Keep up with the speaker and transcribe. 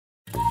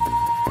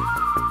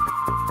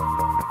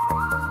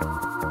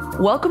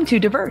Welcome to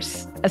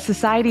Diverse, a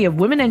Society of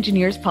Women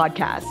Engineers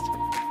podcast.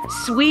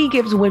 SWE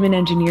gives women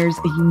engineers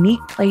a unique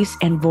place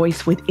and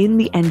voice within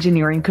the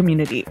engineering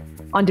community.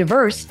 On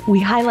Diverse, we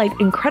highlight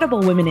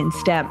incredible women in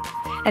STEM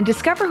and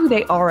discover who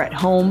they are at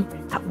home,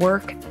 at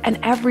work, and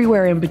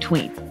everywhere in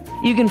between.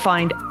 You can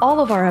find all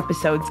of our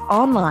episodes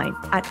online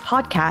at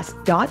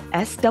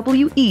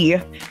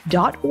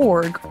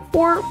podcast.swe.org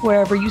or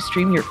wherever you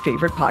stream your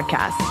favorite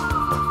podcasts.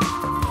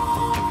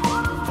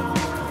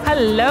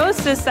 Hello,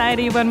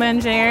 Society of Women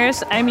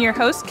Engineers. I'm your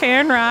host,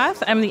 Karen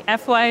Roth. I'm the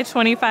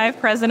WE23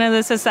 president of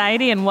the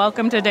Society, and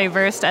welcome to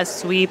Diverse, a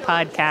SWE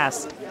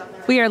podcast.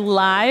 We are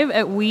live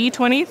at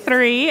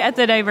WE23 at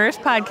the Diverse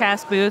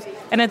podcast booth,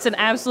 and it's an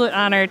absolute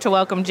honor to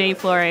welcome Jay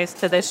Flores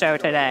to the show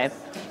today.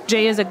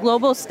 Jay is a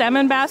global STEM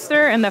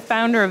ambassador and the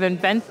founder of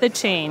Invent the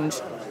Change,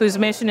 whose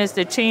mission is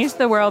to change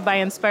the world by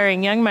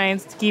inspiring young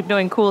minds to keep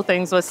doing cool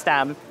things with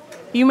STEM.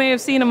 You may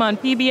have seen him on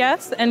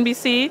PBS,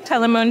 NBC,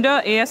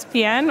 Telemundo,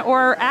 ESPN,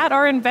 or at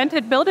our Invent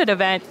It, Build It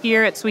event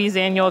here at SWE's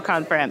annual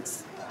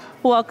conference.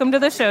 Welcome to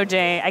the show,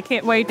 Jay. I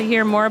can't wait to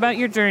hear more about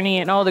your journey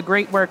and all the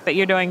great work that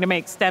you're doing to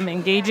make STEM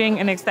engaging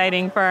and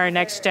exciting for our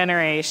next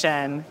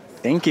generation.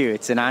 Thank you.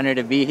 It's an honor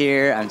to be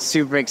here. I'm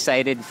super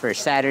excited for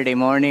Saturday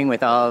morning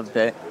with all of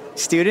the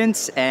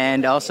students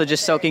and also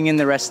just soaking in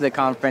the rest of the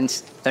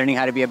conference, learning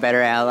how to be a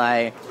better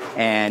ally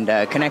and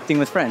connecting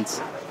with friends.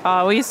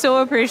 Oh, we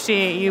so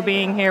appreciate you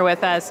being here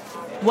with us.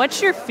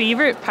 What's your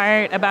favorite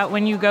part about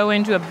when you go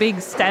into a big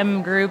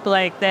STEM group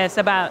like this,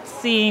 about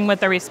seeing what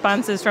the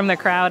responses from the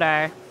crowd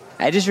are?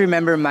 I just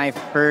remember my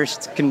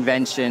first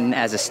convention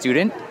as a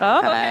student. Oh,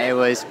 okay. I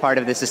was part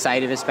of the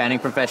Society of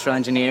Hispanic Professional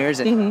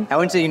Engineers, and I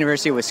went to the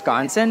University of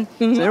Wisconsin,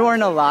 so there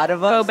weren't a lot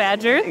of us. Go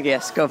Badgers.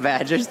 Yes, go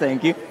Badgers,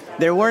 thank you.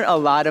 There weren't a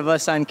lot of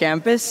us on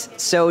campus,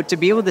 so to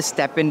be able to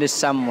step into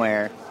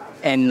somewhere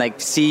and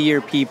see your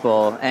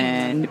people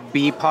and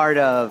be part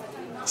of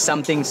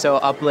something so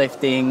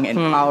uplifting,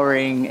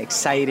 empowering,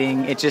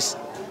 exciting, it just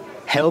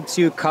helps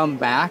you come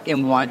back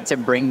and want to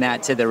bring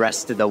that to the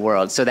rest of the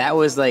world. So that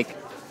was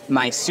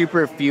my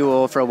super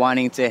fuel for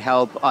wanting to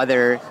help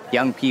other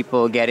young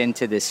people get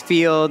into this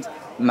field.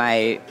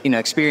 My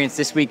experience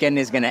this weekend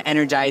is going to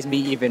energize me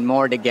even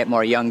more to get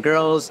more young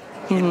girls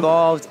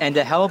involved and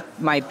to help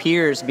my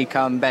peers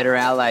become better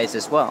allies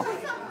as well.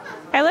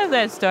 I love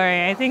that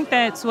story. I think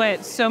that's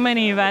what so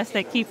many of us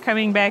that keep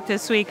coming back to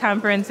SWE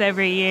conference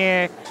every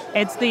year,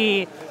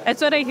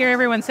 that's what I hear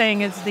everyone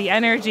saying, it's the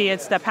energy,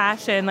 it's the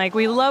passion.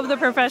 We love the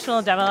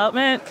professional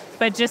development,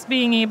 but just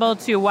being able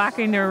to walk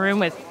into a room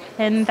with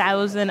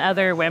 10,000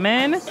 other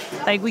women,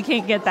 we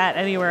can't get that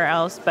anywhere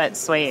else but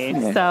SWE.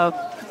 Yeah.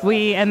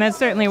 And that's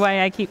certainly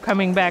why I keep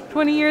coming back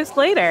 20 years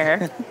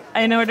later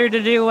in order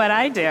to do what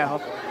I do.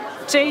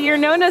 Jay, you're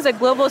known as a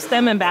global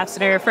STEM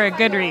ambassador for a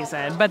good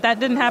reason, but that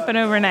didn't happen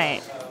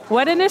overnight.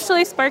 What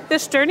initially sparked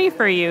this journey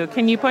for you?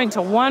 Can you point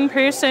to one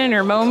person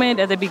or moment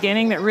at the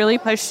beginning that really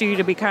pushed you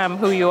to become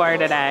who you are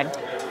today?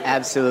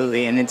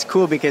 Absolutely, and it's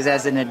cool because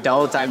as an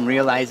adult, I'm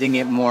realizing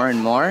it more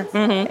and more,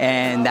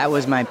 and that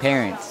was my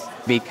parents.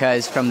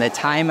 Because from the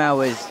time I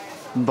was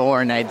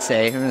born, I'd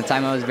say, from the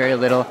time I was very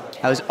little,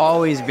 I was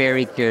always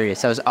very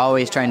curious. I was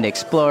always trying to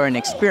explore and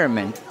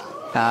experiment.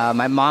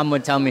 My mom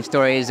would tell me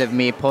stories of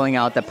me pulling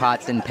out the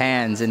pots and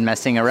pans and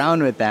messing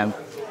around with them.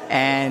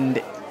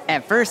 And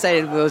at first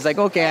I was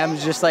okay, I'm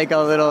just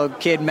a little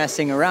kid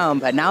messing around.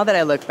 But now that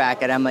I look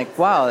back at it, I'm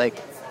wow,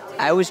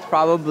 I was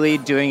probably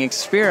doing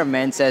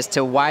experiments as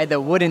to why the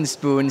wooden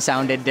spoon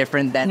sounded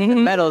different than the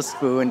metal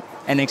spoon,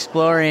 and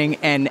exploring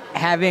and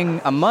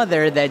having a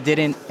mother that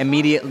didn't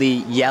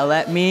immediately yell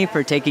at me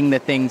for taking the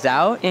things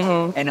out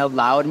and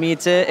allowed me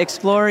to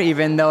explore,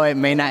 even though it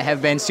may not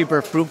have been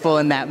super fruitful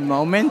in that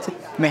moment,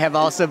 may have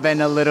also been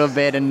a little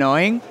bit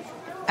annoying.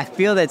 I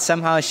feel that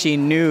somehow she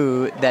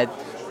knew that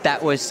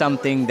that was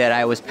something that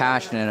I was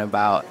passionate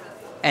about.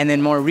 And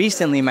then more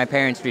recently, my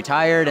parents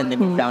retired and they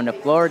moved down to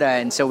Florida.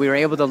 And so we were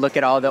able to look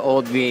at all the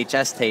old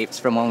VHS tapes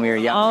from when we were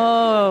young.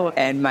 Oh.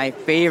 And my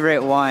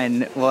favorite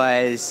one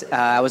was,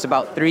 I was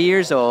about 3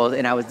 years old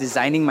and I was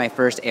designing my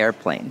first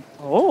airplane.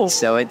 Oh.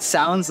 So it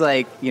sounds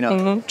like,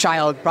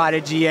 child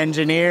prodigy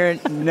engineer.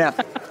 No.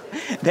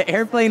 The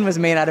airplane was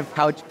made out of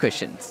couch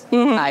cushions.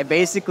 I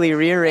basically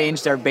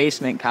rearranged our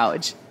basement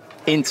couch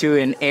into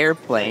an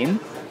airplane.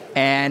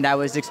 And I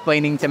was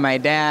explaining to my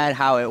dad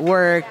how it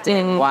worked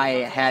and why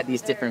it had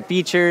these different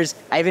features.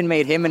 I even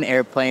made him an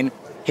airplane.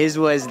 His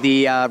was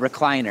the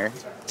recliner.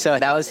 So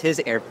that was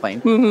his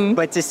airplane.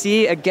 But to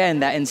see, again,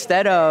 that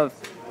instead of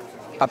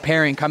a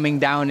parent coming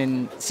down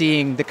and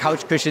seeing the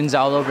couch cushions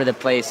all over the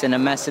place and a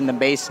mess in the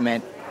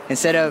basement,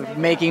 instead of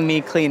making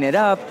me clean it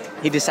up,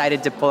 he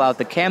decided to pull out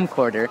the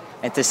camcorder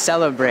and to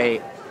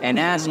celebrate and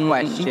ask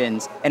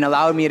questions and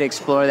allow me to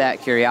explore that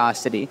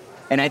curiosity.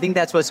 And I think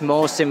that's what's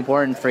most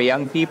important for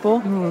young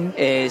people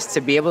is to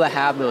be able to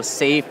have those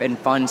safe and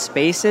fun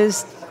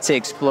spaces to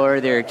explore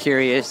their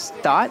curious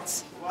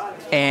thoughts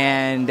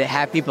and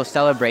have people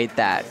celebrate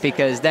that.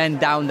 Because then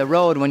down the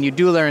road, when you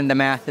do learn the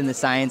math and the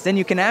science, then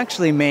you can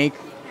actually make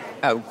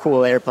a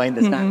cool airplane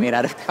that's not made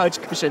out of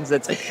couch cushions,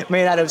 that's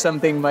made out of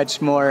something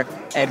much more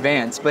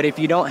advanced. But if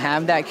you don't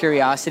have that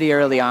curiosity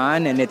early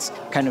on and it's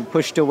kind of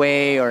pushed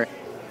away, or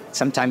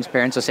sometimes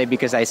parents will say,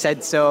 because I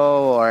said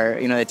so, or,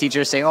 the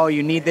teachers say, oh,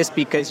 you need this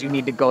because you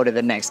need to go to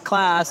the next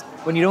class.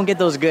 When you don't get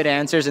those good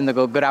answers and the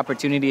good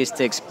opportunities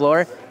to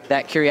explore,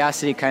 that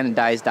curiosity kind of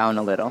dies down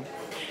a little.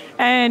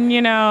 And,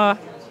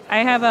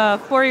 I have a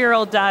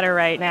 4-year-old daughter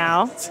right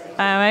now.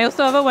 I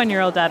also have a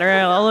 1-year-old daughter.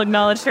 I'll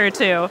acknowledge her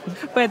too.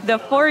 But the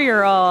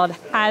 4-year-old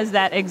has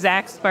that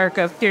exact spark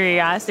of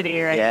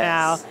curiosity right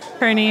now.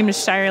 Her name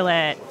is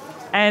Charlotte.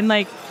 And,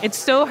 it's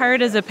so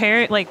hard as a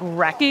parent,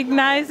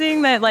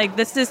 recognizing that,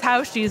 this is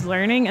how she's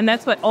learning. And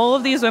that's what all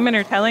of these women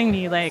are telling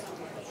me.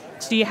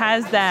 She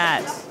has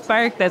that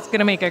spark that's going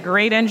to make a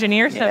great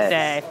engineer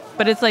someday.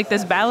 But it's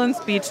this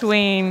balance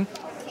between,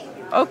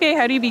 okay,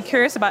 how do you be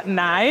curious about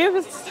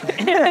knives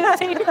in a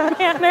safe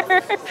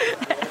manner?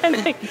 And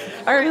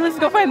all right, let's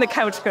go find the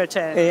couch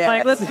cushion.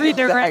 Yes, let's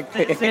redirect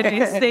this in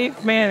a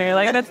safe manner.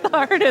 That's the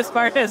hardest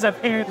part as a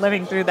parent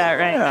living through that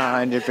right now.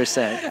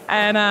 100%.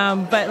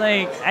 And, but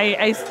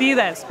I see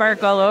that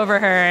spark all over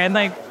her, and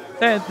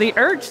the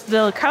urge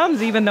still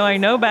comes, even though I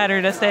know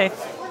better, to say,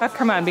 oh,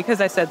 come on,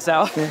 because I said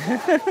so.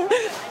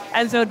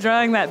 And so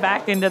drawing that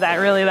back into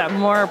that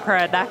more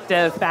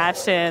productive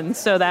fashion,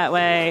 so that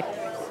way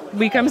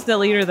becomes the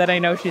leader that I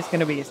know she's going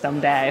to be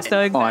someday.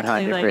 So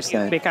exactly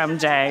 100%. You become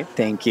Jay.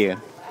 Thank you.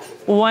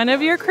 One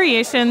of your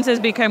creations has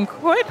become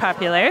quite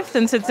popular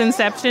since its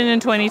inception in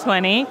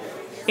 2020.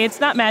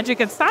 It's not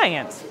magic, it's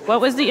science. What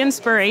was the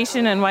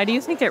inspiration, and why do you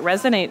think it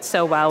resonates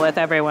so well with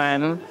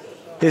everyone?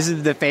 This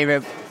is the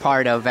favorite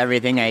part of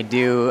everything I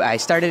do. I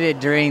started it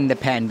during the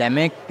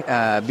pandemic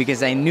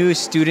because I knew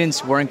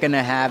students weren't going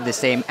to have the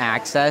same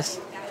access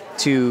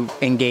to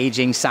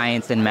engaging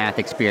science and math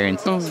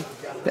experiences.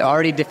 They're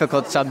already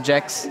difficult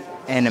subjects,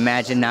 and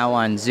imagine now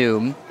on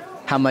Zoom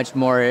how much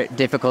more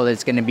difficult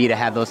it's going to be to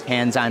have those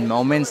hands-on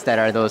moments that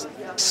are those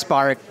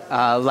spark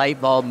light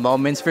bulb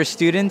moments for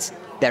students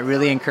that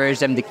really encourage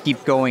them to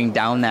keep going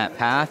down that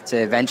path to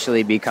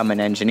eventually become an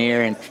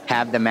engineer and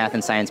have the math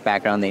and science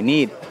background they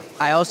need.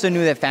 I also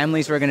knew that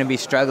families were going to be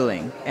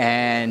struggling,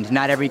 and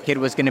not every kid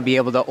was going to be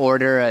able to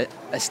order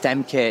a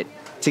STEM kit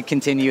to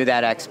continue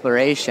that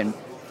exploration.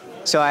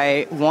 So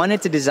I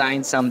wanted to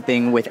design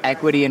something with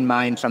equity in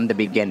mind from the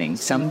beginning,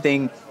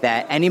 something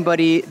that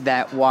anybody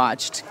that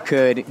watched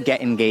could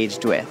get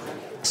engaged with.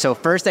 So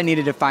first I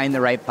needed to find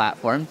the right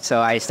platform.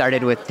 So I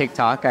started with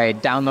TikTok. I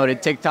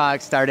downloaded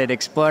TikTok, started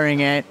exploring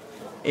it.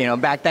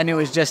 Back then it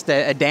was just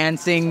a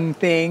dancing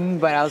thing,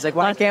 but I was like,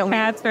 why can't we?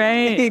 Cats,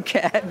 right?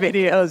 Cat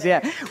videos,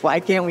 yeah.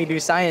 Why can't we do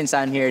science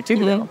on here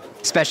too, though?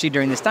 Especially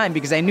during this time,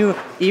 because I knew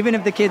even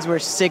if the kids were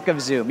sick of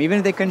Zoom, even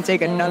if they couldn't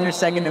take another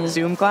second of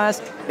Zoom class,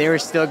 they were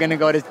still going to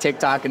go to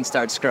TikTok and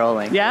start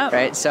scrolling. Yeah.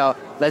 Right? So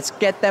let's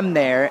get them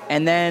there.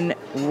 And then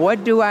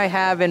what do I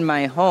have in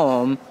my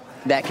home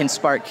that can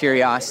spark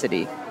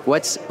curiosity?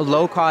 What's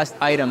low-cost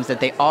items that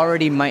they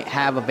already might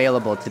have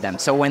available to them?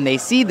 So when they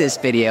see this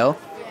video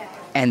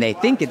and they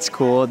think it's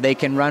cool, they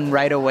can run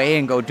right away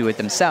and go do it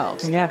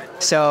themselves. Yeah.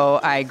 So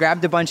I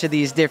grabbed a bunch of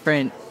these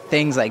different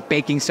things like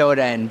baking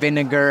soda and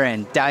vinegar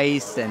and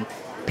dice and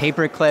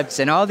paper clips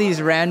and all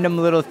these random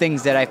little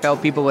things that I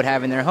felt people would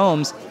have in their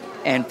homes,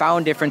 and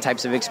found different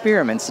types of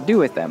experiments to do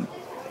with them.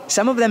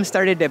 Some of them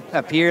started to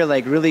appear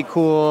like really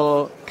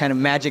cool kind of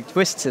magic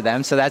twists to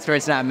them. So that's where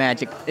it's not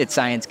magic, it's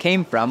science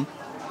came from.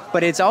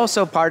 But it's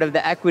also part of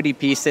the equity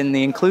piece and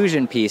the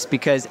inclusion piece,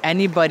 because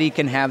anybody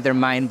can have their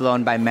mind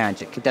blown by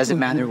magic. It doesn't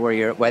matter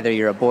whether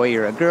you're a boy,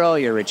 you're a girl,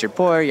 you're rich or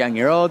poor, young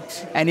or old.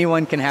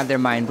 Anyone can have their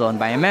mind blown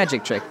by a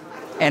magic trick.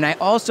 And I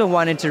also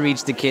wanted to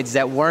reach the kids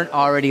that weren't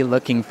already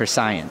looking for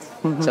science.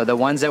 So the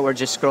ones that were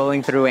just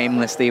scrolling through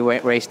aimlessly,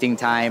 wasting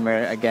time,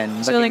 or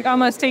again... So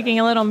almost taking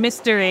a little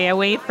mystery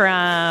away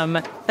from,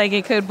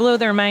 it could blow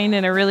their mind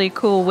in a really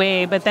cool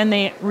way, but then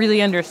they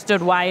really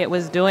understood why it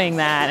was doing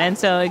that. And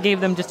so it gave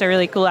them just a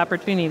really cool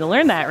opportunity to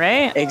learn that,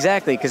 right?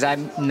 Exactly, because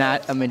I'm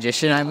not a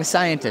magician, I'm a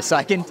scientist. So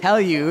I can tell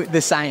you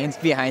the science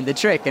behind the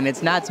trick, and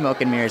it's not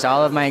smoke and mirrors.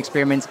 All of my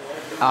experiments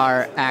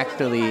are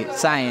actually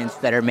science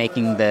that are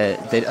making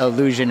the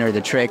illusion or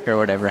the trick or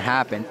whatever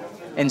happen.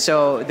 And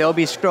so they'll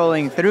be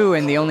scrolling through,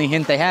 and the only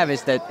hint they have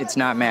is that it's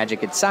not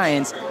magic, it's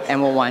science,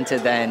 and will want to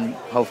then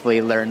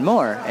hopefully learn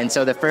more. And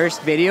so the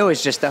first video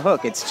is just the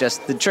hook, it's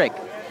just the trick.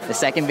 The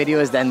second video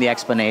is then the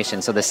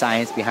explanation, so the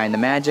science behind the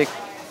magic.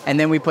 And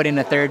then we put in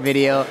a third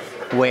video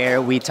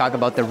where we talk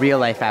about the real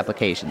life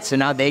applications. So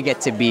now they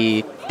get to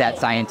be that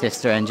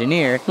scientist or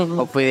engineer.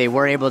 Hopefully they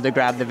were able to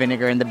grab the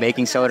vinegar and the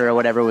baking soda or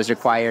whatever was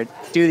required,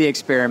 do the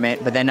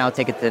experiment, but then now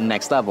take it to the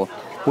next level.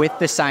 With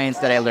the science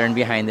that I learned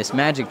behind this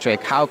magic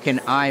trick, how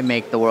can I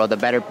make the world a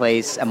better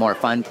place, a more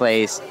fun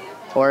place,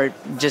 or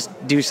just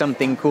do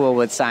something cool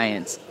with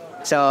science?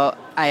 So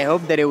I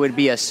hope that it would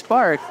be a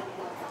spark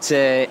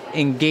to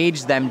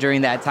engage them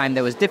during that time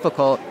that was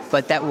difficult,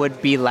 but that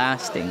would be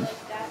lasting.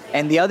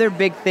 And the other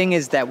big thing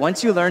is that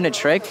once you learn a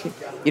trick,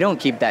 you don't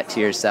keep that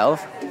to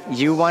yourself.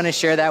 you want to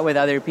share that with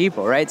other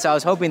people, right? So I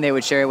was hoping they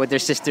would share it with their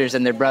sisters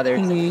and their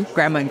brothers,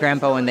 grandma and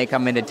grandpa when they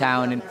come into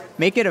town, and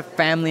make it a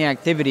family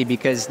activity,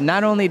 because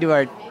not only do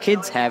our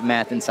kids have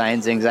math and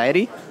science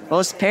anxiety,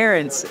 most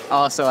parents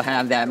also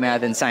have that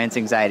math and science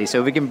anxiety. So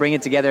if we can bring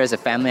it together as a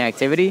family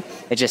activity,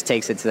 it just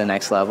takes it to the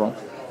next level.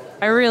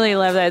 I really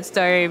love that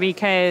story,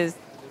 because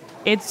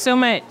it's so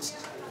much,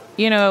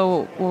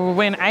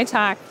 when I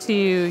talk to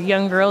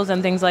young girls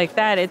and things like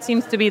that, it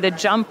seems to be the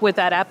jump with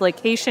that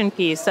application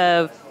piece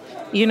of,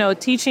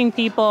 teaching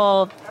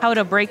people how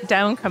to break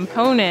down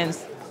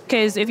components.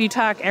 Because if you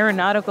talk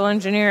aeronautical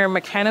engineer,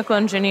 mechanical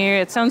engineer,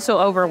 it sounds so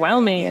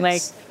overwhelming. Yes.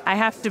 Like, I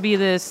have to be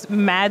this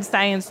mad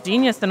science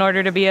genius in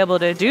order to be able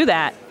to do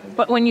that.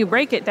 But when you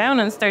break it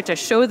down and start to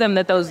show them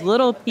that those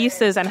little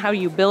pieces and how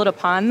you build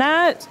upon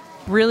that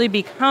really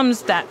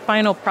becomes that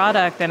final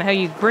product and how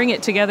you bring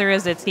it together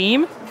as a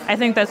team, I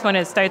think that's when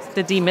it starts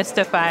to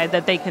demystify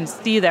that they can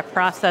see the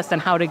process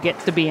and how to get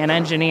to be an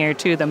engineer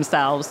to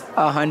themselves.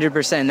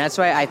 100%. That's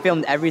why I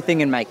filmed everything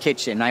in my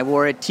kitchen. I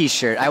wore a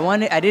t-shirt.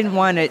 I didn't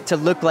want it to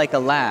look like a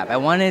lab. I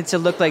wanted it to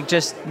look like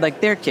just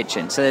like their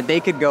kitchen, so that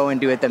they could go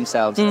and do it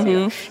themselves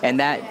too. And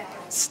that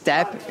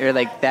step, or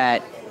like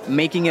that,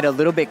 making it a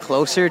little bit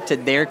closer to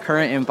their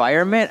current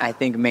environment, I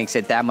think makes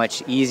it that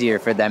much easier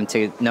for them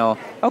to know,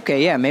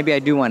 okay, yeah, maybe I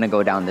do want to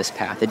go down this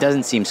path. It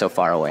doesn't seem so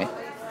far away.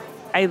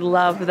 I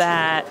love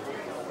that.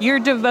 Your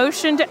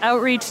devotion to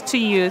outreach to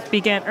youth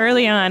began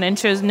early on and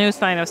shows no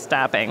sign of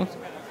stopping.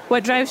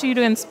 What drives you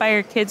to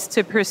inspire kids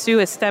to pursue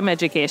a STEM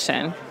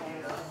education?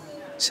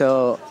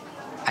 So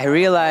I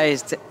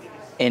realized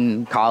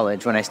in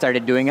college, when I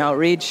started doing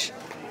outreach,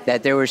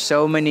 that there were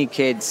so many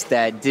kids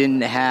that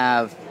didn't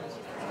have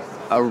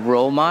a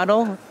role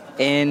model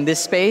in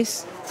this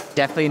space,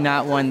 definitely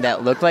not one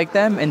that looked like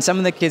them. And some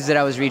of the kids that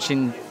I was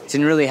reaching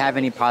didn't really have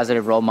any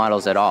positive role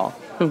models at all.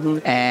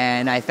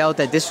 And I felt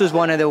that this was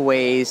one of the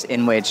ways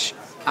in which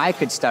I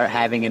could start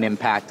having an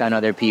impact on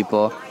other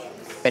people.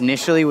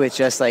 Initially with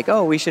just like,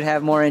 oh, we should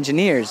have more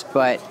engineers,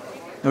 but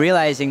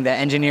realizing that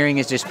engineering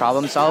is just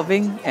problem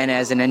solving. And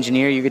as an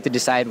engineer, you get to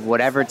decide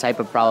whatever type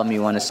of problem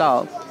you want to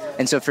solve.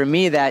 And so for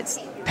me, that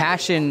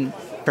passion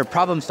for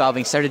problem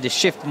solving started to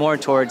shift more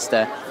towards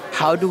the,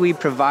 how do we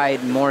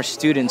provide more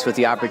students with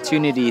the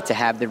opportunity to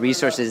have the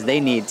resources they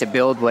need to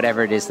build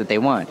whatever it is that they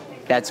want?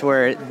 That's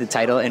where the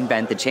title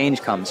Invent the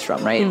Change comes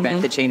from, right?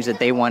 Invent the change that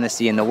they want to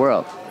see in the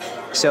world.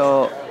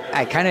 So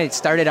I kind of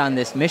started on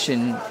this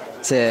mission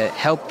to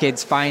help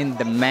kids find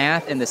the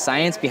math and the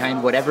science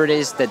behind whatever it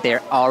is that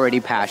they're already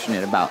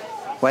passionate about,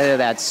 whether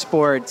that's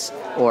sports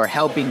or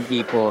helping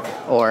people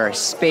or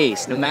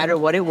space. No matter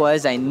what it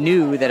was, I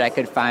knew that I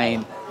could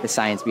find the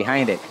science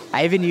behind it.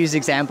 I even use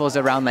examples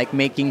around like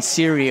making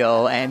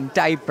cereal and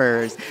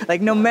diapers.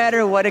 Like no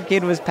matter what a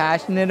kid was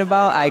passionate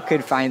about, I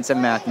could find some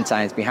math and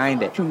science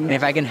behind it. And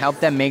if I can help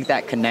them make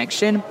that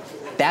connection,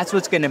 that's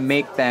what's going to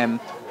make them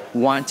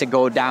want to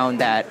go down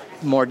that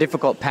more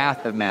difficult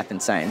path of math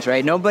and science,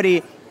 right?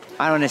 Nobody,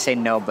 I don't want to say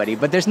nobody,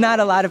 but there's not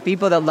a lot of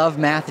people that love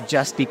math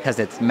just because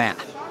it's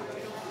math.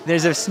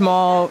 There's a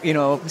small,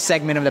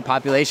 segment of the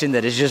population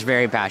that is just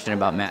very passionate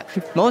about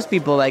math. Most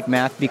people like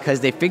math because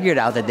they figured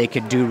out that they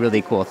could do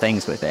really cool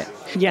things with it.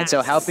 Yes. And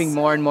so helping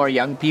more and more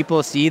young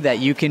people see that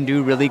you can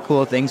do really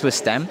cool things with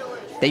STEM,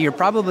 that you're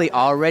probably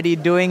already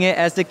doing it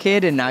as a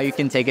kid and now you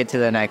can take it to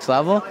the next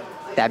level,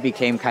 that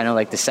became kind of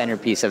like the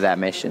centerpiece of that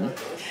mission.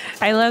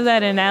 I love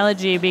that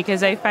analogy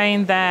because I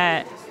find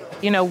that,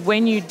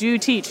 when you do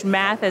teach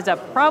math as a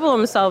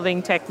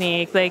problem-solving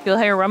technique, like you'll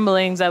hear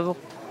rumblings of,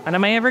 when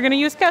am I ever going to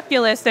use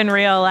calculus in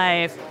real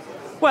life?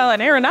 Well,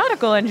 an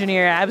aeronautical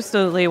engineer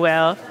absolutely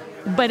will.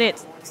 But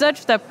it's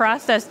such the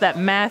process that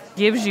math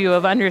gives you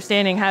of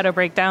understanding how to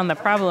break down the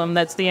problem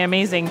that's the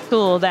amazing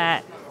tool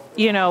that,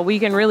 we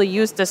can really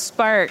use to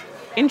spark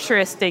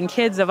interest in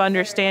kids of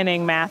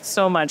understanding math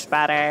so much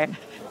better.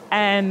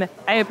 And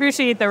I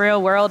appreciate the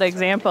real world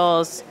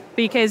examples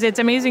because it's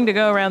amazing to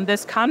go around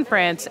this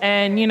conference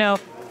and,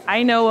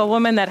 I know a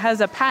woman that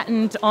has a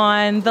patent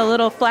on the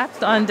little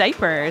flaps on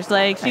diapers.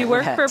 Like she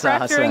worked for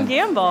Procter &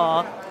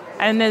 Gamble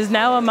and is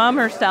now a mom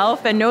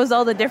herself and knows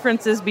all the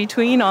differences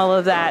between all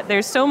of that.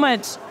 There's so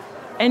much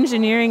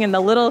engineering in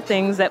the little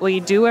things that we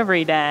do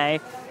every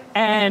day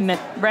and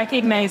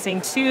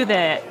recognizing too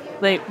that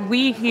like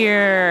we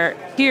here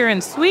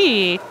in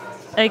SWE,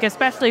 like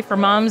especially for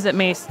moms that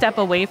may step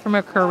away from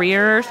a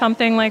career or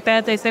something like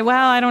that, they say,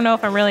 well, I don't know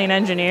if I'm really an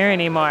engineer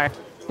anymore.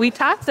 We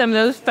taught them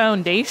those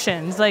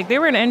foundations. Like they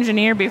were an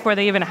engineer before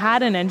they even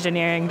had an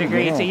engineering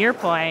degree, to your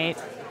point.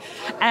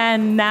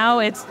 And now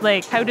it's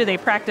like, how do they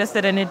practice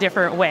it in a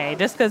different way?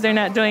 Just because they're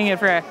not doing it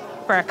for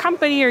a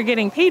company or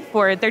getting paid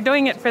for it, they're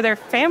doing it for their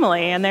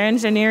family and they're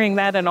engineering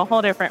that in a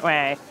whole different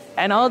way.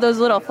 And all those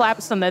little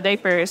flaps on the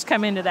diapers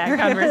come into that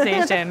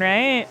conversation,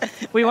 right?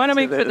 We want to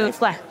make sure the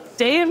flaps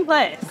stay in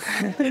place.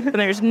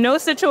 There's no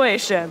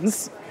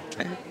situations.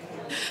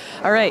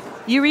 All right.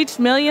 You reach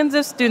millions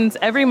of students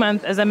every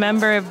month as a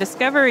member of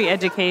Discovery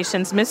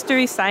Education's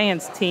Mystery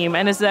Science team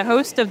and as the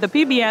host of the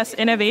PBS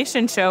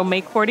innovation show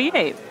Make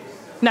 48.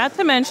 Not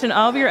to mention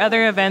all of your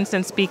other events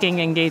and speaking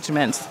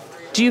engagements.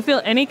 Do you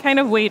feel any kind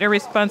of weight or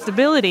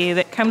responsibility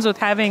that comes with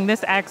having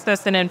this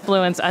access and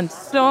influence on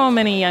so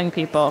many young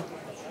people?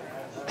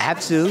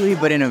 Absolutely,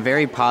 but in a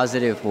very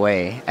positive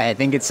way. I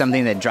think it's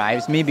something that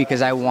drives me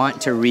because I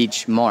want to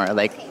reach more.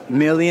 Like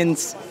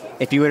millions,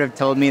 if you would have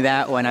told me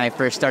that when I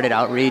first started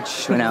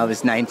outreach when I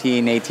was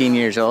 19, 18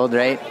 years old,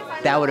 right?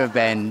 That would have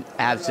been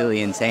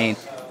absolutely insane.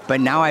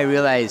 But now I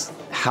realize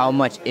how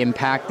much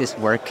impact this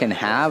work can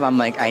have. I'm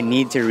like, I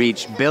need to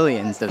reach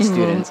billions of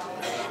students.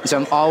 So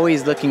I'm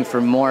always looking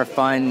for more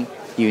fun,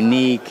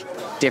 unique,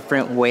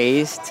 different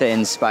ways to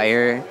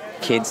inspire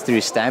kids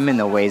through STEM in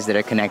the ways that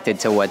are connected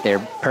to what they're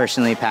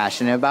personally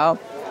passionate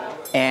about.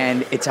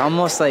 And it's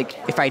almost like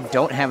if I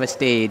don't have a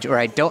stage or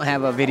I don't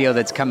have a video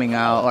that's coming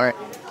out, or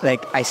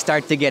like I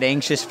start to get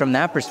anxious from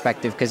that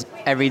perspective because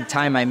every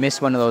time I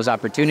miss one of those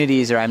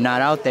opportunities or I'm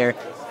not out there,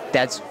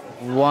 that's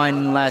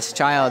one less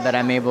child that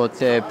I'm able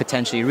to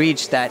potentially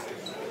reach that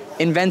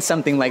invents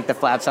something like the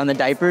flaps on the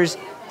diapers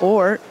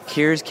or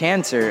cures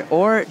cancer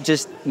or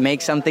just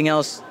makes something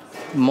else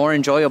more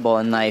enjoyable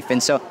in life.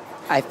 And so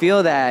I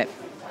feel that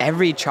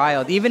every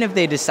child, even if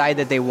they decide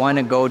that they want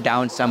to go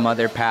down some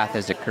other path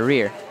as a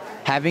career,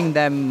 having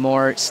them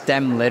more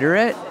STEM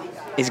literate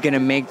is going to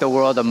make the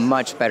world a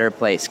much better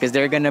place because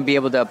they're going to be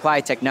able to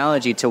apply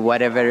technology to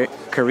whatever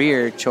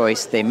career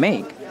choice they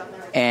make.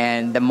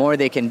 And the more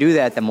they can do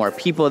that, the more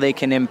people they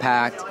can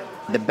impact,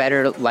 the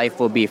better life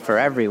will be for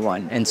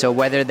everyone. And so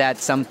whether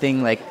that's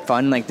something like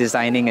fun, like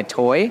designing a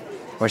toy,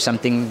 or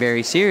something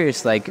very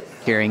serious like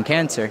curing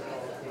cancer,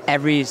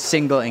 every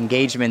single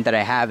engagement that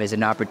I have is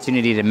an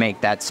opportunity to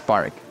make that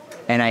spark.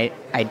 And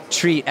I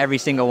treat every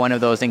single one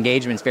of those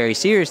engagements very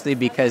seriously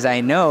because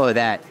I know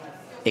that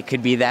it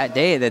could be that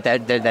day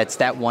that's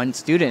that one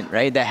student,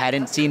 right, that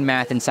hadn't seen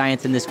math and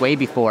science in this way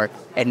before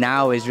and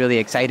now is really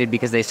excited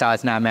because they saw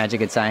It's Not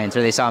Magic, It's Science,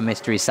 or they saw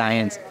Mystery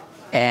Science.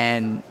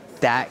 And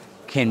that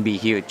can be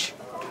huge.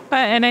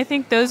 And I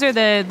think those are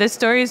the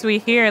stories we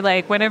hear,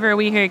 like whenever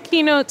we hear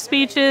keynote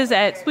speeches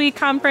at SWE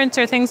conference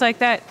or things like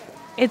that,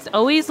 it's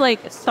always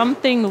like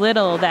something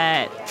little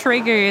that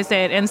triggers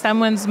it in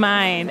someone's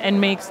mind and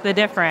makes the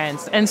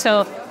difference. And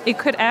so it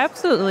could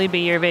absolutely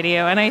be your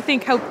video. And I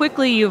think how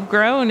quickly you've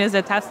grown is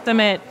a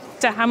testament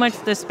to how much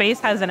the space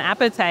has an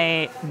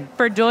appetite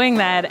for doing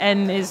that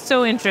and is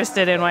so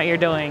interested in what you're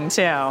doing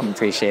too.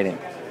 Appreciate it.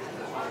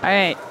 All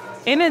right.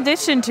 In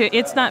addition to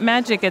It's Not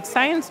Magic, It's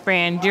Science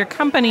brand, your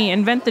company,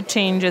 Invent the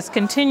Change, is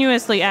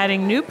continuously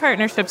adding new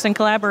partnerships and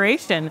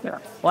collaboration.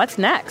 What's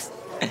next?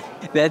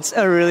 That's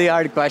a really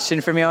hard question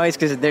for me always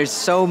because there's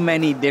so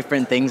many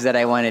different things that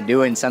I want to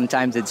do. And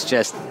sometimes it's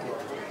just,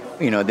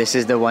 this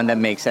is the one that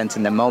makes sense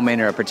in the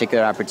moment or a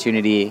particular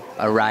opportunity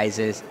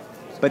arises.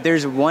 But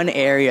there's one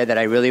area that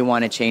I really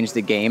want to change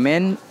the game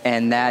in,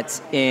 and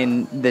that's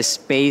in the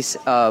space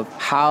of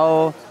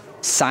how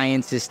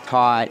science is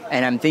taught.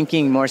 And I'm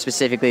thinking more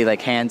specifically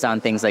like hands-on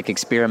things like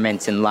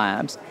experiments in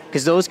labs,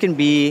 because those can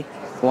be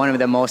one of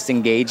the most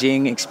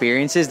engaging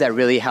experiences that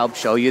really help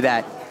show you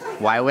that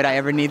why would I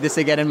ever need this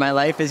again in my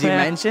life, as you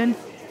mentioned?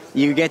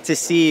 You get to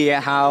see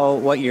how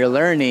what you're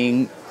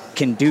learning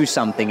can do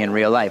something in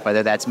real life,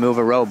 whether that's move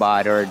a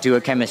robot or do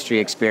a chemistry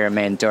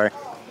experiment or,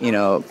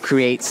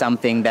 create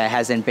something that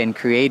hasn't been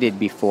created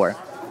before.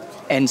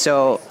 And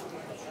so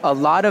a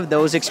lot of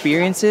those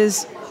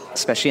experiences,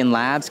 especially in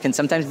labs, can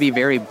sometimes be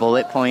very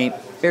bullet point,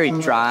 very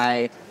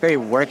dry, very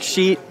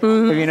worksheet,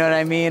 if you know what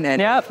I mean.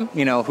 And,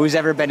 who's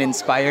ever been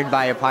inspired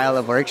by a pile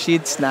of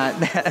worksheets? Not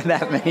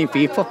that many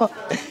people.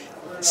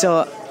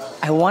 So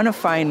I want to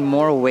find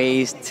more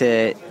ways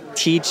to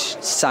teach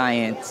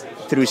science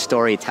through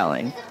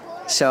storytelling.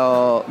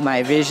 So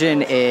my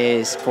vision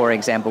is, for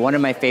example, one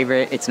of my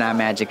favorite It's Not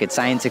Magic, It's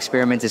Science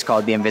experiments is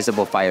called The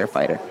Invisible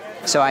Firefighter.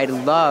 So I'd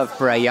love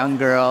for a young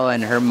girl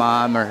and her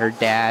mom or her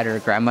dad or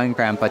grandma and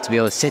grandpa to be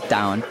able to sit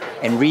down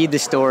and read the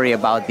story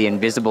about the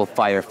invisible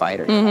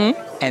firefighter.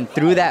 And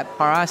through that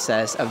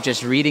process of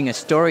just reading a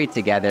story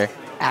together,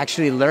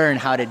 actually learn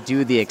how to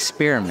do the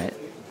experiment.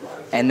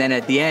 And then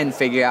at the end,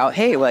 figure out,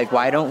 hey,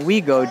 why don't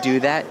we go do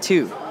that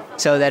too?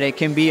 So that it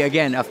can be,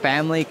 again, a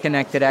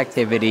family-connected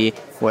activity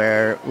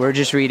where we're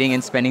just reading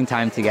and spending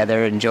time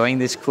together, enjoying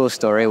this cool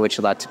story, which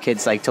lots of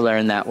kids like to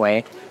learn that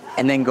way,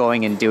 and then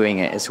going and doing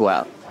it as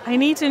well. I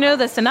need to know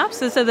the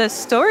synopsis of this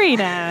story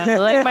now.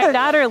 My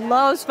daughter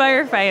loves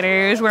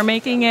firefighters. We're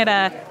making it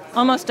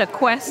almost a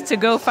quest to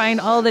go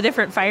find all the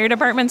different fire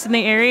departments in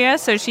the area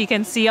so she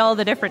can see all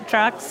the different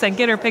trucks and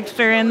get her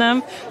picture in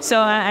them. So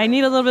I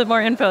need a little bit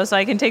more info so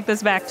I can take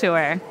this back to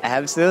her.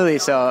 Absolutely.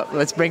 So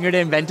let's bring her to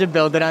Invent and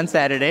Build It on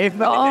Saturday.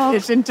 But in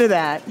addition to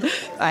that,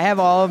 I have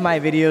all of my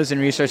videos and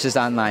resources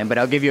online, but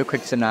I'll give you a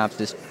quick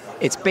synopsis.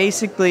 It's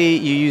basically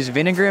you use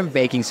vinegar and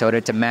baking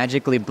soda to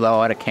magically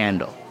blow out a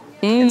candle.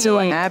 And so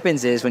what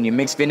happens is when you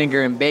mix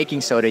vinegar and baking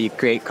soda, you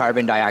create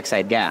carbon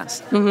dioxide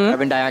gas.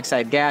 Carbon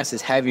dioxide gas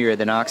is heavier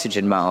than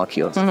oxygen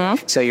molecules.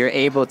 So you're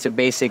able to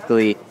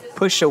basically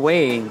push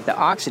away the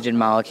oxygen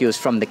molecules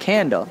from the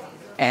candle.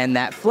 And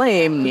that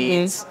flame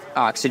needs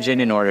oxygen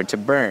in order to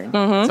burn.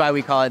 That's why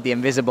we call it the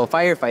invisible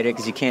firefighter,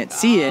 because you can't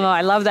see it. Oh,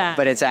 I love that.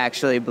 But it's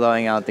actually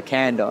blowing out the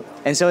candle.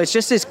 And so it's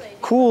just this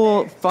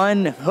cool,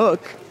 fun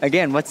hook.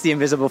 Again, what's the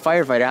invisible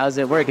firefighter? How does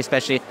it work?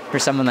 Especially for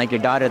someone like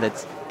your daughter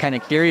that's kind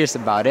of curious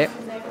about it.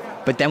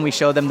 But then we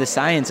show them the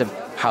science of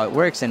how it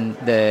works and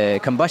the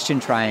combustion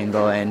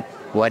triangle and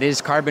what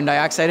is carbon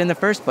dioxide in the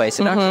first place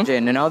and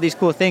oxygen and all these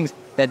cool things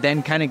that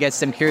then kind of gets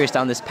them curious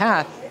down this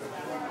path.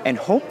 And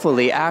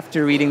hopefully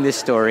after reading this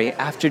story,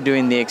 after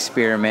doing the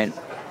experiment,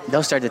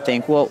 they'll start to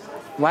think, well,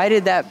 why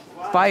did that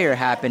fire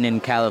happen in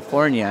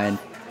California? And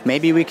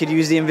maybe we could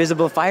use the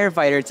invisible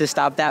firefighter to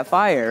stop that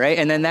fire, right?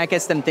 And then that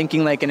gets them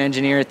thinking like an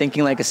engineer,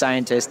 thinking like a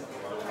scientist,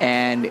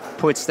 and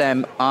puts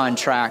them on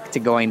track to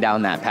going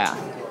down that path.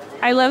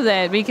 I love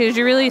that, because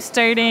you're really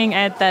starting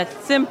at the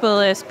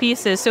simplest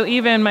pieces. So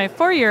even my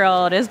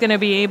 4-year-old is going to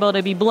be able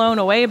to be blown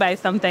away by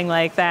something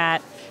like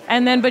that.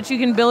 And then, but you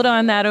can build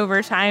on that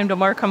over time to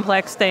more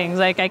complex things.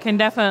 Like I can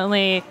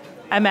definitely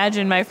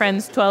imagine my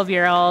friend's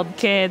 12-year-old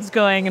kids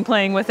going and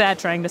playing with that,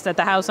 trying to set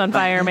the house on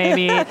fire,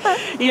 maybe,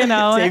 you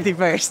know. Safety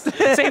first.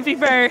 Safety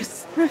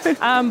first.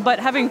 But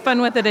having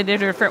fun with it in a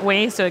different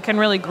way so it can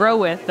really grow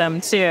with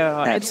them, too.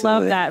 Absolutely. I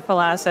love that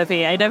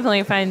philosophy. I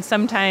definitely find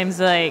sometimes,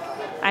 like,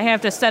 I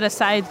have to set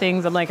aside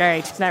things. I'm like, all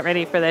right, she's not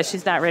ready for this.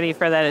 She's not ready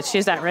for that.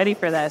 She's not ready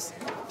for this.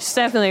 She's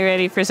definitely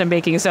ready for some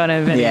baking soda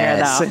and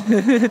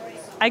vinegar, though.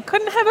 I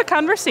couldn't have a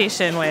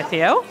conversation with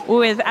you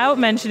without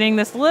mentioning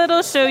this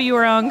little show you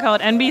were on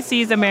called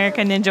NBC's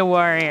American Ninja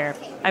Warrior.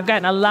 I've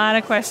gotten a lot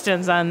of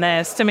questions on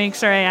this to make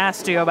sure I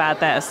asked you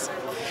about this.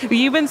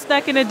 You've been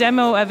stuck in a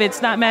demo of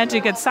It's Not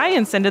Magic, It's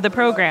Science into the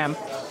program.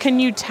 Can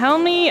you tell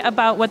me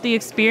about what the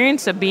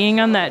experience of being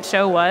on that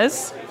show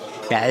was?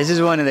 Yeah, this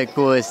is one of the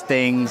coolest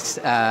things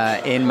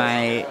in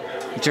my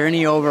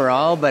journey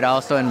overall, but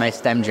also in my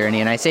STEM journey.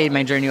 And I say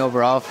my journey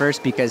overall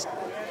first because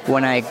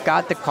when I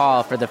got the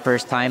call for the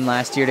first time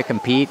last year to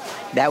compete,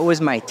 that was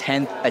my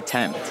 10th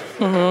attempt.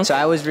 So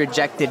I was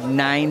rejected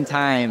 9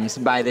 times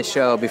by the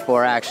show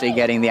before actually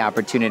getting the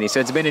opportunity. So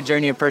it's been a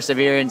journey of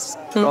perseverance,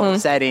 goal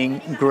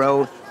setting,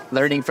 growth,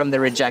 learning from the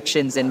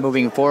rejections and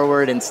moving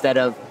forward instead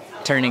of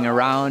turning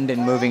around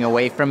and moving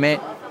away from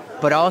it.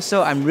 But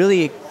also, I'm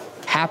really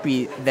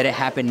happy that it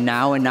happened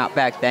now and not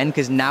back then,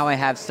 because now I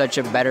have such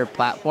a better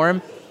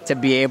platform to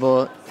be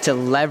able to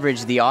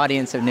leverage the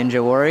audience of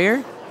Ninja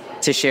Warrior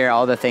to share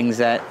all the things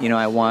that, you know,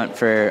 I want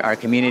for our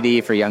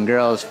community, for young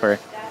girls, for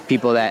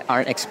people that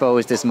aren't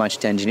exposed as much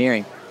to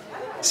engineering.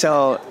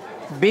 So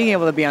being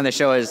able to be on the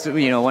show is,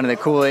 you know, one of the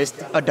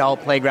coolest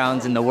adult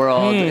playgrounds in the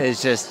world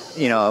is just,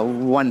 you know,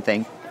 one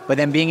thing. But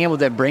then being able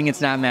to bring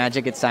It's Not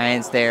Magic, It's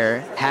Science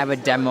there, have a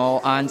demo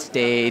on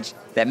stage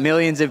that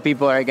millions of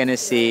people are going to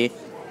see.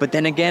 But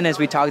then again, as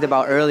we talked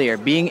about earlier,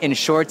 being in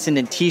shorts and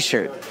a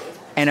t-shirt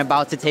and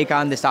about to take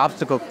on this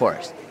obstacle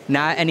course,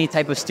 not any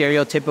type of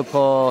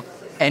stereotypical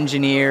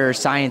engineer or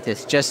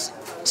scientist, just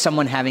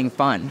someone having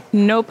fun.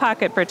 No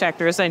pocket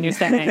protectors, I knew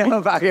that.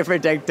 No pocket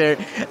protector.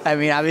 I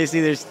mean, obviously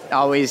there's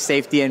always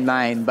safety in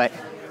mind, but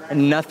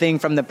nothing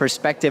from the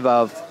perspective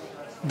of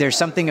there's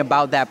something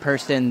about that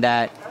person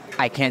that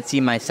I can't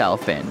see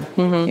myself in,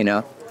 you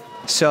know?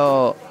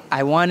 So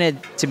I wanted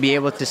to be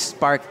able to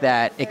spark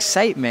that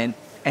excitement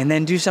and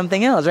then do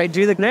something else, right?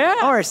 Do the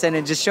course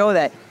and just show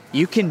that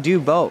you can do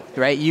both,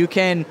 right? You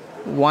can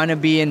want to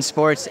be in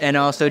sports and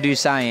also do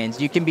science.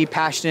 You can be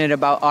passionate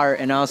about art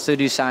and also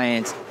do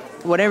science.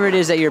 Whatever it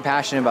is that you're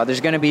passionate about,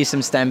 there's going to be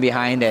some STEM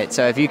behind it.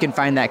 So if you can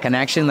find that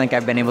connection like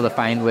I've been able to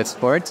find with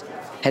sports,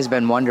 has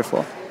been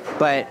wonderful.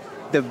 But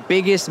the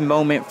biggest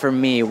moment for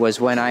me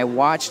was when I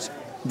watched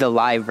the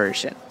live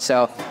version.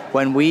 So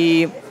when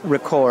we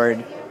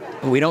record,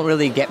 we don't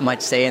really get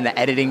much say in the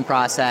editing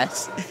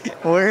process.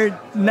 We're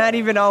not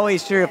even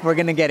always sure if we're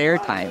going to get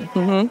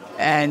airtime.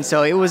 And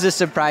so it was a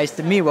surprise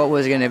to me what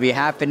was going to be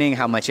happening,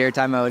 how much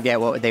airtime I would get,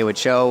 what they would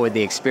show, would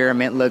the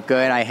experiment look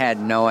good? I had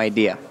no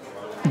idea.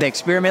 The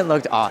experiment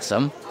looked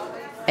awesome.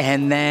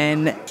 And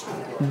then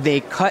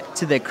they cut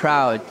to the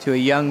crowd to a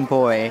young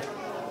boy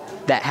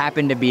that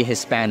happened to be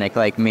Hispanic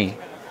like me.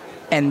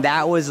 And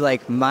that was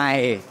like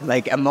my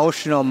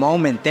emotional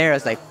moment there. I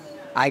was like,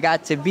 I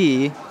got to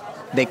be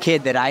the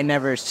kid that I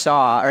never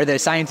saw, or the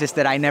scientist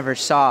that I never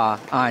saw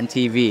on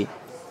TV.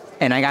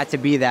 And I got to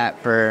be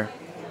that for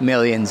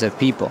millions of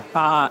people,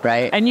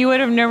 right? And you would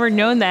have never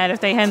known that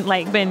if they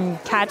hadn't been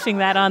catching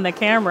that on the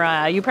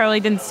camera. You probably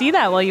didn't see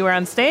that while you were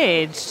on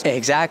stage.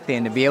 Exactly,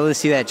 and to be able to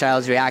see that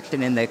child's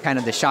reaction and the kind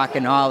of the shock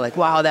and awe, like,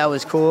 wow, that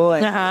was cool,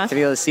 and to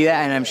be able to see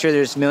that, and I'm sure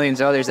there's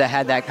millions of others that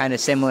had that kind of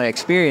similar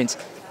experience,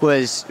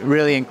 was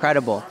really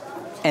incredible.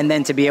 And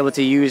then to be able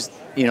to use,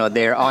 you know,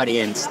 their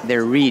audience,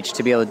 their reach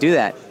to be able to do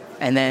that.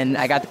 And then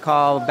I got the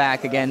call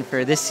back again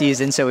for this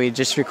season, so we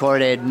just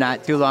recorded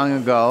not too long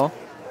ago.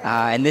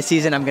 And this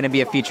season, I'm going to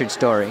be a featured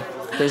story.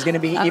 There's going to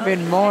be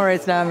even more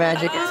It's Not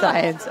Magic, It's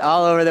Science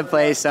all over the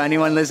place. So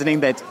anyone listening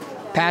that's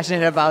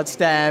passionate about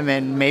STEM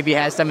and maybe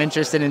has some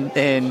interest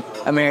in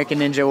American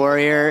Ninja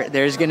Warrior,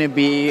 there's going to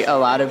be a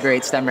lot of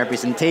great STEM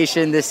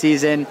representation this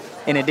season.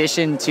 In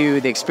addition to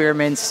the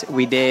experiments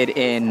we did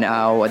in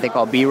what they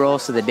call B-roll,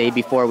 so the day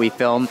before we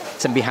filmed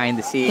some behind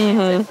the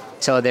scenes.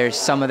 So there's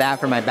some of that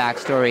for my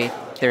backstory.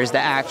 There's the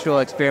actual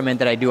experiment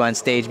that I do on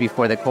stage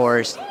before the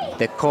chorus,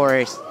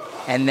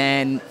 and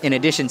then in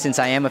addition, since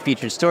I am a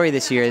featured story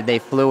this year, they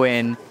flew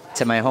in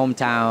to my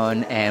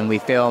hometown and we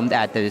filmed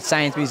at the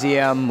Science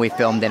Museum, we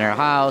filmed in our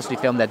house, we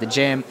filmed at the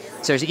gym.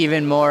 So there's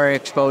even more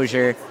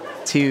exposure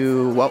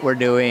to what we're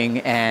doing,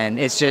 and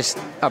it's just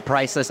a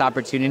priceless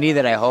opportunity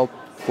that I hope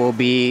will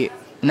be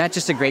not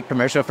just a great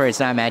commercial for It's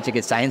Not Magic,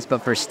 It's Science,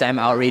 but for STEM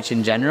outreach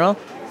in general,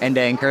 and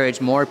to encourage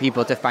more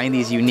people to find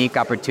these unique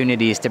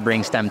opportunities to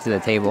bring STEM to the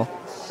table.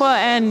 Well,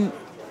 and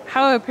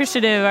how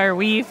appreciative are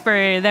we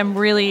for them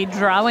really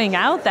drawing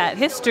out that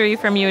history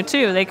from you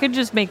too? They could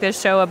just make this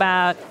show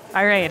about,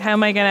 all right, how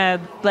am I going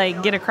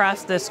to get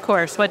across this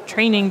course? What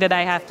training did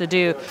I have to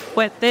do?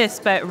 What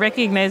this? But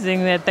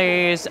recognizing that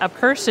there's a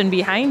person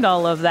behind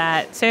all of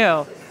that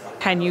too.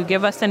 Can you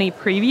give us any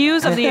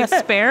previews of the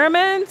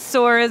experiments,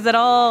 or is it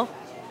all,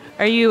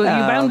 are you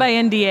bound by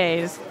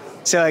NDAs?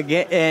 So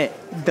again,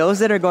 those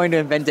that are going to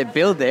invent it,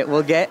 build it,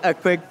 will get a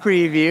quick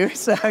preview.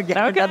 So I'll get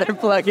another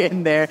plug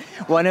in there.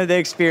 One of the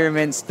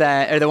experiments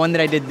or the one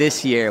that I did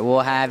this year, we'll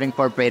have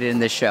incorporated in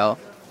the show.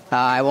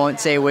 I won't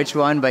say which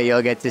one, but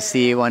you'll get to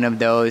see one of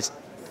those.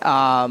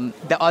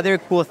 The other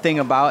cool thing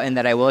about, and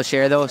that I will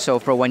share though, so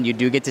for when you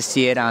do get to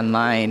see it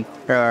online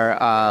or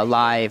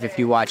live, if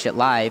you watch it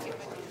live,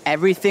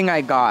 everything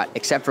I got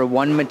except for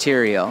one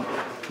material,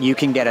 you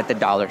can get at the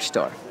dollar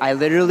store. I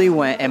literally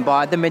went and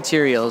bought the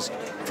materials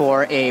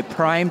for a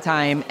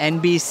primetime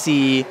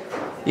NBC,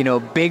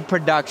 big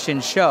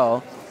production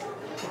show.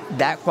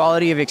 That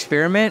quality of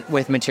experiment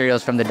with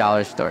materials from the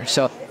dollar store.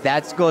 So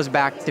that goes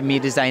back to me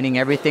designing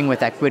everything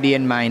with equity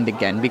in mind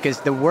again,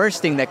 because the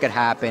worst thing that could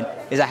happen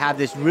is I have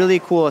this really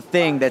cool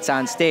thing that's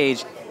on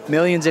stage,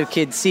 millions of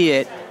kids see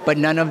it, but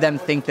none of them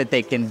think that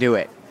they can do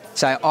it.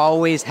 So I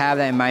always have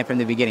that in mind from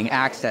the beginning: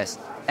 access,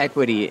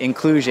 equity,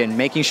 inclusion,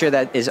 making sure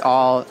that is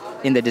all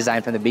in the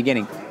design from the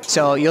beginning.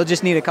 So you'll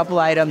just need a couple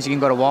items. You can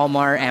go to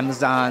Walmart,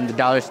 Amazon, the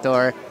dollar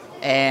store,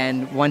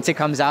 and once it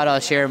comes out, I'll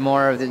share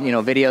more of the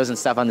videos and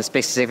stuff on the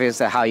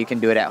specifics of how you can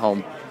do it at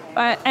home.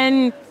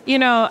 And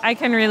I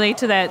can relate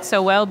to that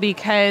so well,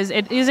 because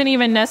it isn't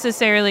even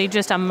necessarily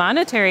just a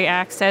monetary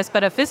access,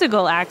 but a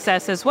physical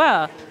access as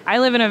well. I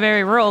live in a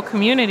very rural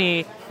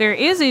community. There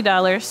is a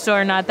dollar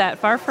store not that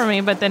far from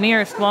me, but the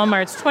nearest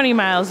Walmart's 20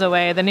 miles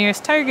away. The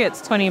nearest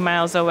Target's 20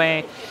 miles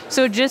away.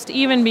 So just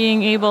even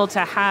being able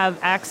to have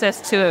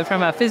access to it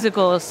from a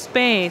physical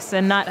space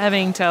and not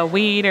having to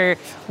wait, or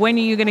when are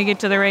you going to get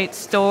to the right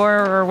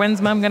store, or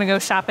when's mom going to go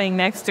shopping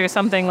next, or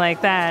something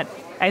like that,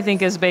 I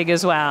think is big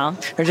as well.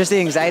 Or just the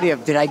anxiety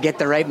of, did I get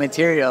the right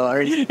material?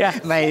 Or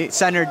my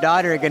son or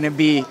daughter are going to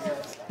be,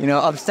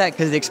 upset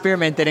because the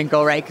experiment didn't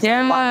go right.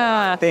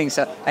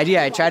 So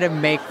I try to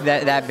make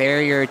that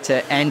barrier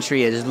to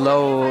entry as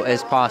low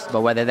as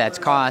possible, whether that's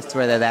cost,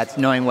 whether that's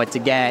knowing what to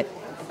get,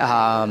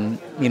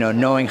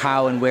 knowing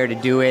how and where to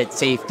do it,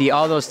 safety,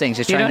 all those things.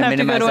 Just trying to minimize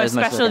that as much. You don't have to go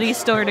to a specialty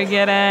store to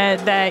get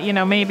it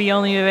that, maybe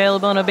only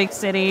available in a big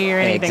city or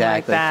anything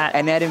like that.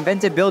 And at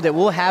Invent It, Build It,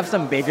 we'll have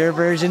some bigger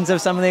versions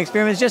of some of the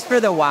experiments just for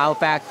the wow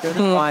factor, the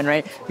fun,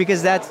 right?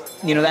 Because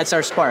that's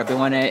our spark. We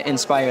want to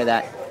inspire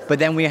that. But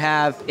then we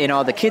have, in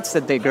all the kits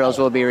that the girls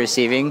will be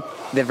receiving,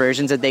 the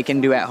versions that they can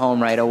do at home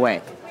right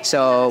away.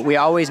 So we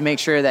always make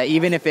sure that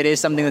even if it is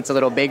something that's a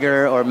little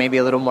bigger or maybe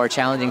a little more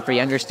challenging for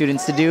younger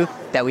students to do,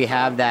 that we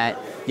have that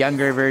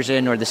younger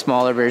version or the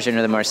smaller version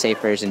or the more safe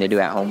version to do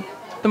at home.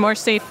 The more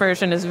safe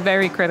version is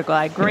very critical.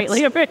 I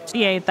greatly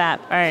appreciate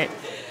that. All right.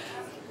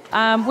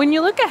 When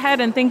you look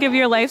ahead and think of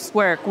your life's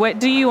work, what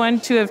do you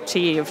want to have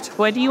achieved?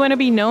 What do you want to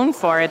be known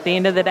for at the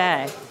end of the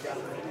day?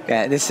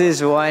 Yeah, this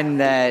is one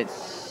that,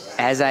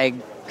 as I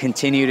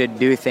continue to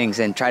do things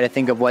and try to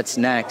think of what's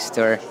next,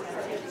 or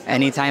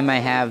anytime I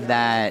have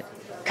that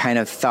kind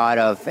of thought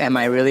of, am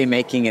I really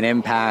making an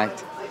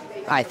impact?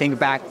 I think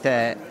back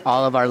to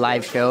all of our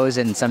live shows,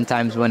 and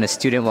sometimes when a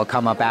student will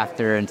come up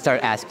after and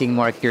start asking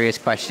more curious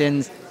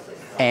questions,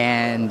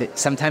 and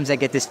sometimes I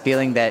get this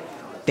feeling that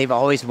they've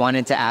always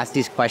wanted to ask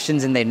these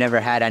questions and they've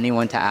never had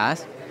anyone to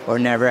ask, or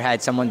never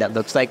had someone that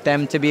looks like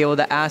them to be able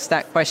to ask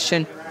that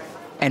question.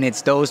 And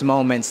it's those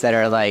moments that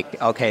are like,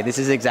 okay, this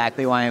is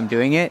exactly why I'm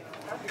doing it.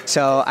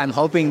 So I'm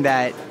hoping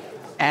that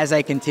as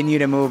I continue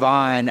to move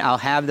on, I'll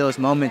have those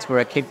moments where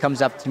a kid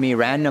comes up to me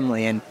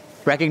randomly and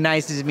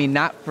recognizes me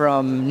not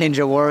from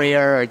Ninja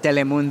Warrior or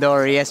Telemundo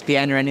or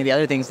ESPN or any of the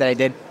other things that I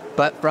did,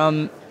 but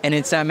from an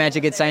It's Not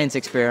Magic, It's Science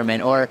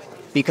experiment, or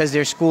because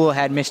their school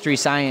had Mystery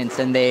Science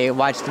and they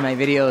watched my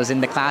videos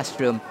in the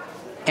classroom.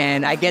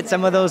 And I get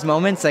some of those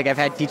moments. Like, I've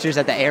had teachers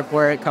at the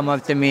airport come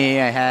up to me.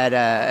 I had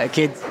a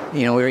kid,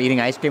 we were eating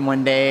ice cream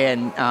one day,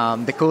 and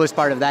the coolest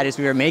part of that is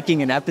we were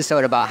making an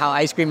episode about how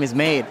ice cream is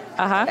made.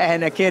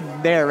 And a kid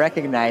there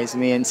recognized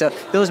me. And so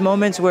those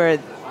moments where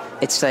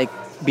it's like,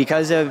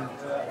 because of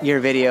your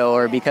video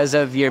or because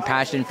of your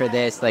passion for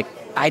this, like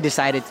I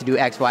decided to do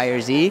X, Y,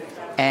 or Z.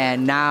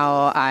 And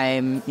now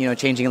I'm,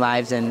 changing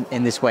lives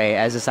in this way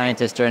as a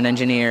scientist or an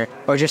engineer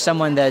or just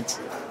someone that's,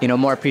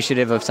 more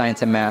appreciative of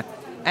science and math.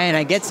 And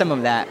I get some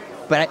of that.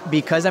 But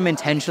because I'm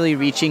intentionally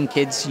reaching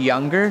kids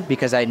younger,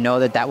 because I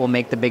know that will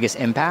make the biggest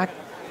impact,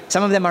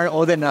 some of them aren't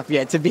old enough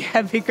yet to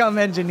have become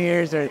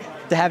engineers or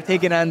to have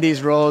taken on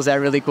these roles at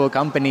really cool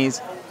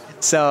companies.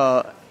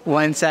 So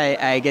once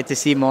I get to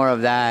see more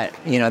of that,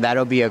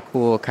 that'll be a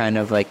cool kind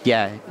of like,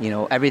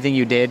 everything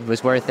you did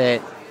was worth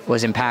it,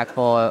 was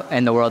impactful,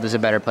 and the world is a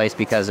better place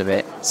because of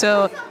it.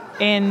 So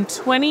in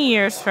 20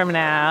 years from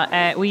now,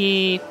 at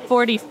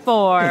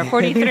WE44,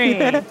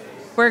 43,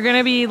 we're going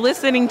to be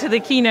listening to the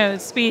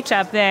keynote speech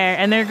up there,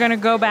 and they're going to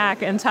go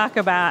back and talk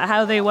about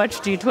how they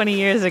watched you 20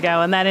 years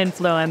ago and that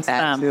influenced them.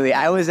 Absolutely.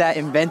 I was at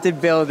Invent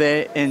It, Build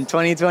It in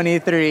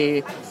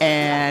 2023,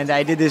 and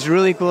I did this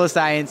really cool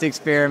science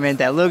experiment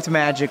that looked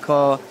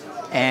magical.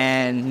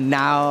 And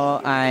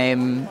now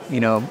I'm,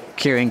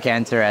 curing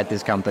cancer at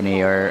this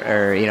company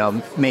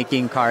or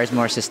making cars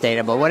more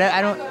sustainable.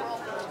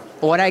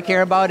 What I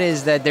care about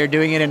is that they're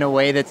doing it in a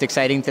way that's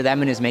exciting to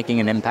them and is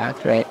making an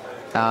impact, right?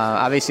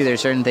 Obviously,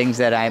 there's certain things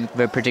that I'm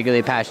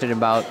particularly passionate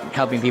about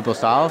helping people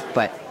solve,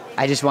 but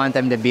I just want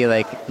them to be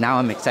like, now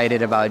I'm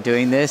excited about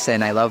doing this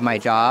and I love my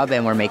job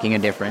and we're making a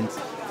difference.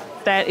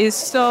 That is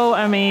so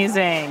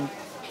amazing.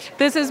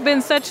 This has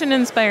been such an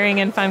inspiring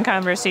and fun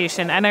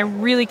conversation, and I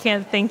really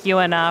can't thank you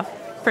enough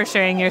for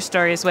sharing your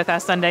stories with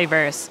us on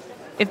Diverse.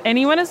 If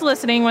anyone is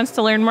listening wants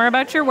to learn more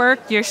about your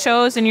work, your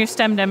shows, and your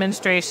STEM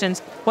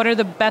demonstrations, what are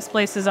the best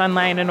places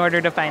online in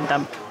order to find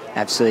them?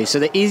 Absolutely. So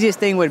the easiest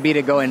thing would be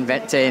to go to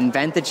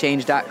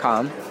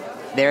inventthechange.com.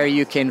 There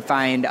you can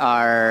find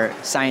our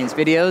science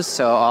videos,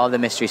 so all the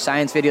mystery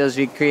science videos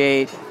we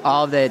create,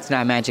 all the It's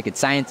Not Magic, It's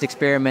Science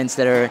experiments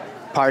that are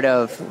part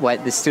of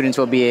what the students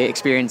will be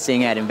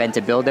experiencing at Invent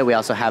It, Build It. We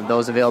also have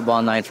those available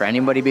online for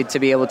anybody to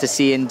be able to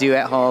see and do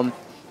at home.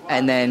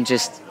 And then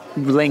just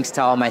links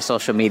to all my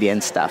social media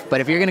and stuff.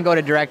 But if you're going to go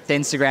to direct to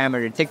Instagram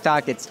or to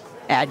TikTok, it's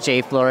at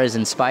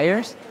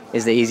 @JFloresInspires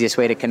is the easiest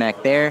way to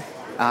connect there.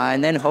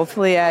 And then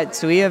hopefully at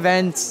SWE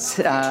events,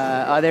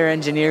 other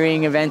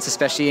engineering events,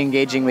 especially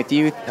engaging with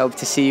youth. Hope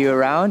to see you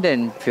around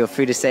and feel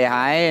free to say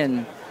hi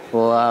and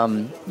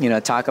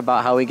we'll talk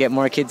about how we get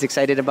more kids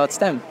excited about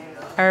STEM.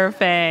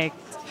 Perfect.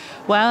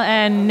 Well,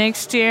 and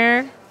next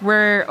year,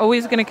 we're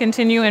always going to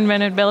continue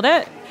Invent It, Build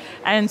It.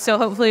 And so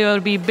hopefully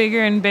it'll be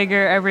bigger and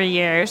bigger every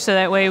year, so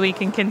that way we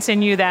can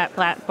continue that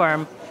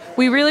platform.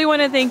 We really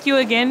want to thank you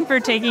again for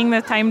taking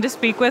the time to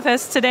speak with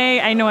us today.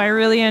 I know I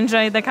really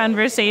enjoyed the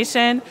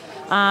conversation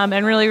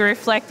and really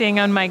reflecting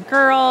on my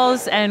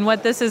girls and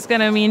what this is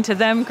going to mean to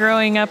them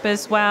growing up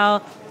as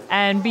well,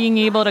 and being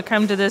able to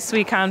come to this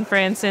SWE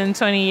conference in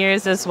 20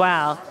 years as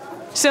well.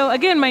 So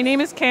again, my name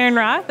is Karen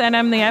Roth, and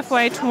I'm the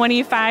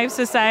FY25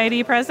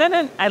 Society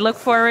President. I look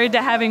forward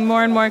to having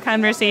more and more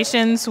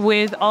conversations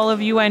with all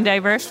of you on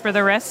Diverse for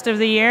the rest of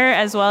the year,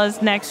 as well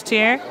as next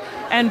year.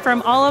 And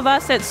from all of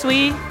us at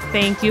SWE,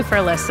 thank you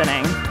for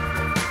listening.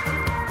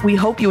 We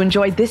hope you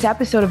enjoyed this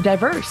episode of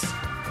Diverse.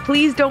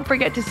 Please don't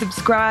forget to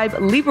subscribe,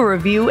 leave a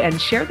review, and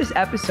share this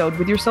episode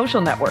with your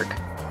social network.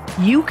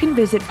 You can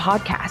visit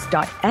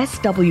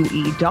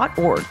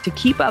podcast.swe.org to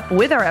keep up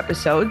with our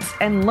episodes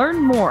and learn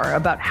more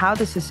about how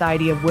the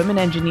Society of Women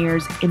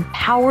Engineers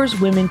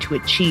empowers women to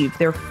achieve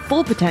their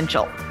full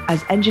potential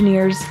as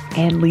engineers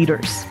and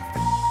leaders.